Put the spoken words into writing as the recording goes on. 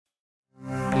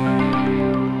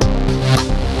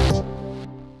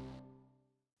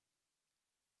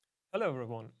Hello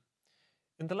everyone.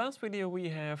 In the last video we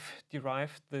have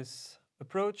derived this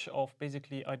approach of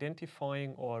basically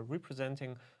identifying or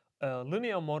representing a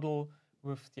linear model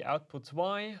with the outputs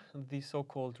y, the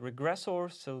so-called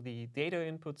regressors, so the data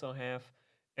inputs I have,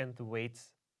 and the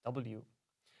weights w.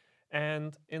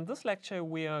 And in this lecture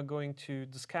we are going to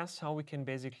discuss how we can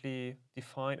basically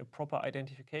define a proper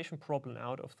identification problem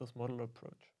out of this model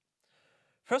approach.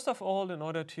 First of all, in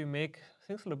order to make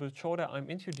things a little bit shorter, I'm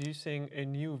introducing a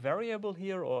new variable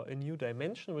here, or a new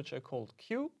dimension, which I called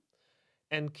q.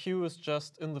 And q is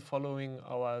just in the following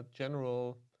our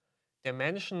general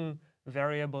dimension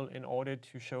variable in order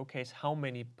to showcase how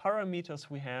many parameters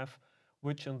we have,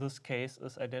 which in this case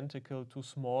is identical to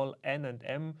small n and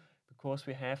m, because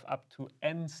we have up to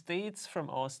n states from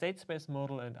our state space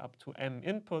model and up to m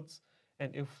inputs.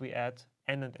 And if we add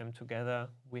n and m together,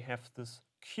 we have this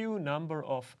q number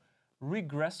of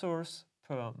regressors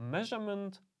per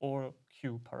measurement, or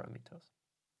q parameters.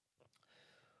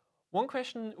 One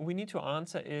question we need to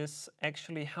answer is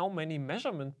actually how many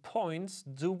measurement points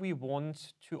do we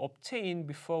want to obtain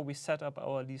before we set up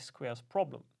our least squares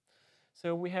problem.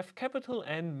 So we have capital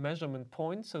N measurement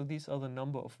points, so these are the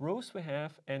number of rows we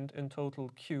have, and in total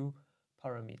q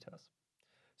parameters.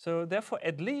 So therefore,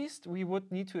 at least we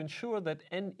would need to ensure that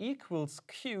n equals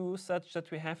q, such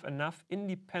that we have enough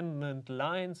independent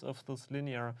lines of this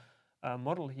linear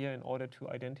model here in order to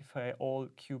identify all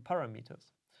q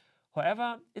parameters.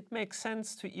 However, it makes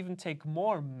sense to even take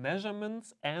more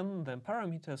measurements n than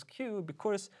parameters q,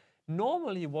 because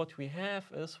normally what we have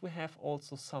is we have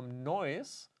also some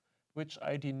noise, which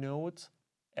I denote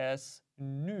as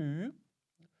nu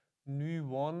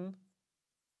 1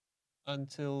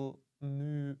 until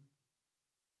nu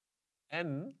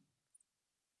n.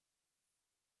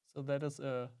 So that is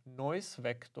a noise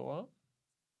vector,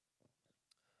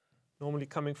 normally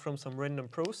coming from some random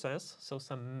process, so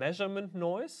some measurement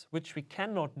noise, which we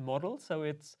cannot model. So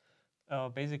it's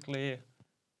basically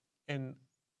an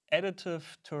additive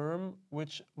term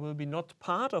which will be not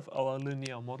part of our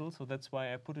linear model. So that's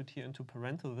why I put it here into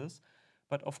parentheses.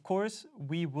 But of course,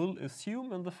 we will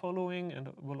assume in the following, and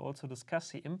we'll also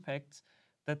discuss the impacts,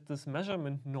 that this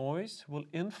measurement noise will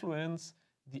influence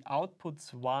the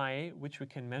outputs y, which we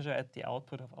can measure at the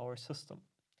output of our system.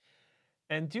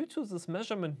 And due to this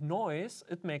measurement noise,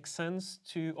 it makes sense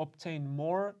to obtain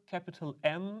more capital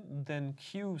M than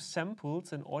q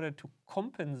samples in order to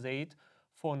compensate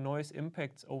for noise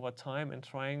impacts over time and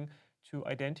trying to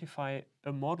identify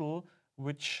a model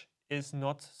which is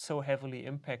not so heavily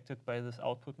impacted by this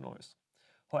output noise.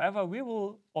 However, we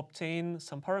will obtain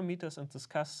some parameters and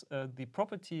discuss the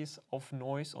properties of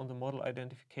noise on the model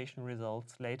identification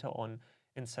results later on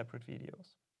in separate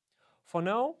videos. For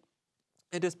now,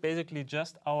 it is basically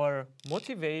just our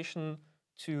motivation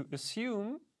to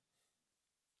assume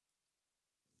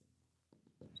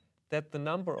that the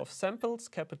number of samples,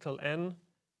 capital N,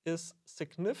 is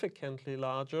significantly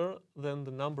larger than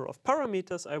the number of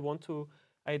parameters I want to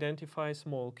identify,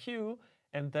 small q.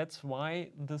 And that's why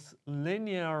this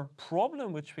linear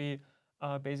problem, which we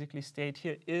basically state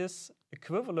here, is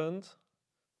equivalent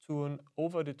to an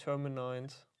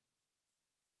overdetermined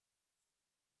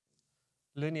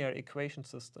linear equation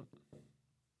system.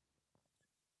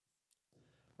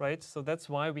 Right? So that's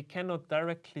why we cannot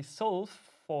directly solve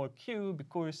for q,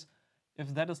 because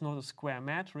if that is not a square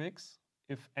matrix,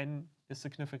 if n is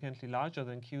significantly larger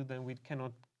than q, then we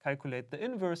cannot calculate the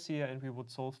inverse here, and we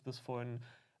would solve this for an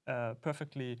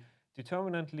perfectly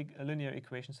determinant linear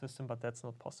equation system, but that's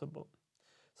not possible.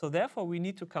 So therefore, we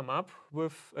need to come up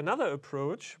with another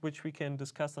approach, which we can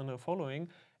discuss on the following.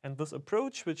 And this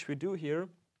approach, which we do here,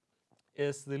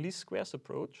 is the least squares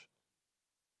approach.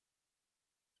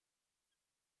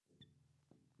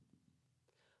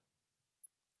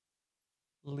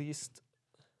 Least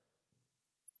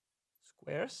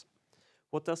squares.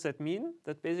 What does that mean?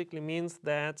 That basically means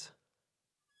that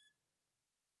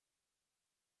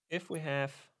if we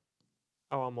have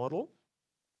our model,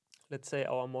 let's say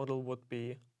our model would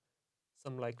be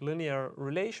some like linear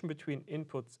relation between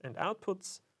inputs and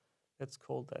outputs. Let's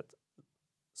call that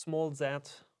small z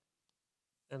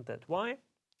and that y.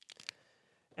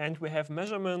 And we have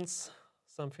measurements,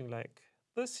 something like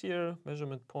this here,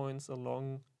 measurement points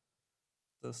along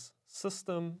this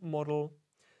system model.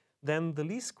 Then the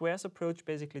least squares approach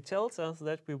basically tells us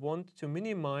that we want to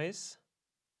minimize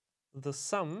the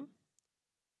sum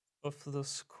of the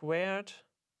squared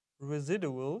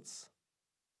residuals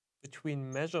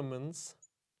between measurements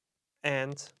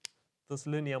and this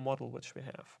linear model which we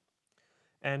have.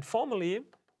 And formally,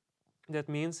 that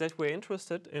means that we're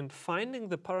interested in finding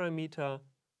the parameter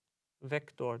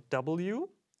vector w,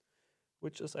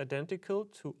 which is identical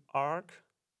to arg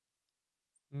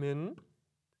min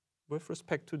with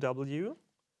respect to w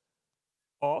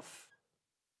of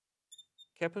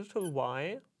capital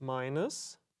Y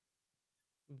minus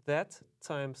that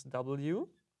times w,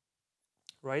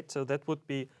 right? So that would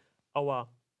be our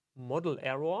model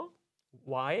error.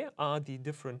 Y are the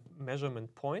different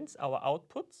measurement points, our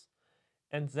outputs,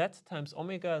 and z times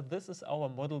omega, this is our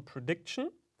model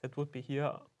prediction. That would be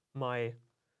here my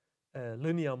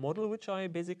linear model, which I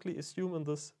basically assume in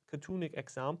this cartoonic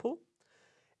example.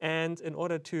 And in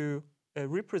order to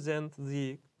represent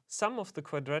the sum of the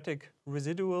quadratic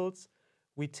residuals,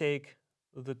 we take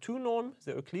the 2 norm,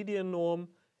 the Euclidean norm,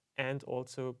 and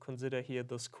also consider here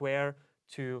the square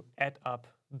to add up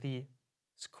the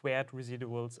squared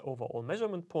residuals over all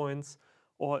measurement points.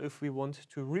 Or if we want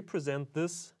to represent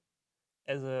this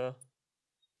as a,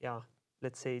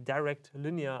 let's say, direct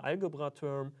linear algebra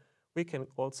term, we can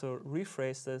also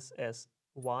rephrase this as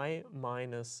y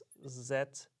minus z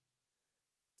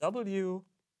w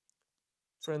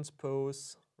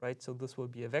transpose, right? So this will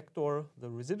be a vector, the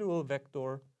residual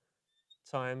vector,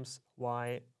 times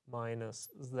y minus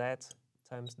z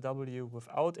times w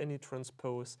without any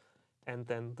transpose. And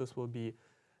then this will be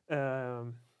a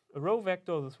row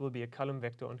vector, this will be a column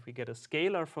vector, and we get a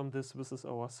scalar from this. This is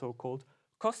our so-called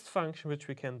cost function, which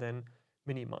we can then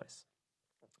minimize.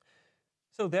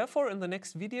 So therefore, in the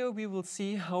next video, we will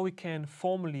see how we can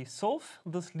formally solve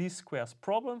this least squares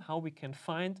problem, how we can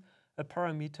find a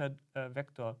parameter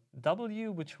vector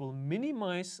w, which will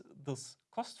minimize this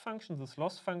cost function, this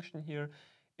loss function here,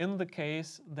 in the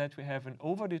case that we have an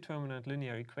overdeterminate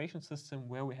linear equation system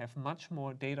where we have much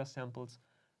more data samples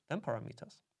than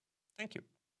parameters. Thank you.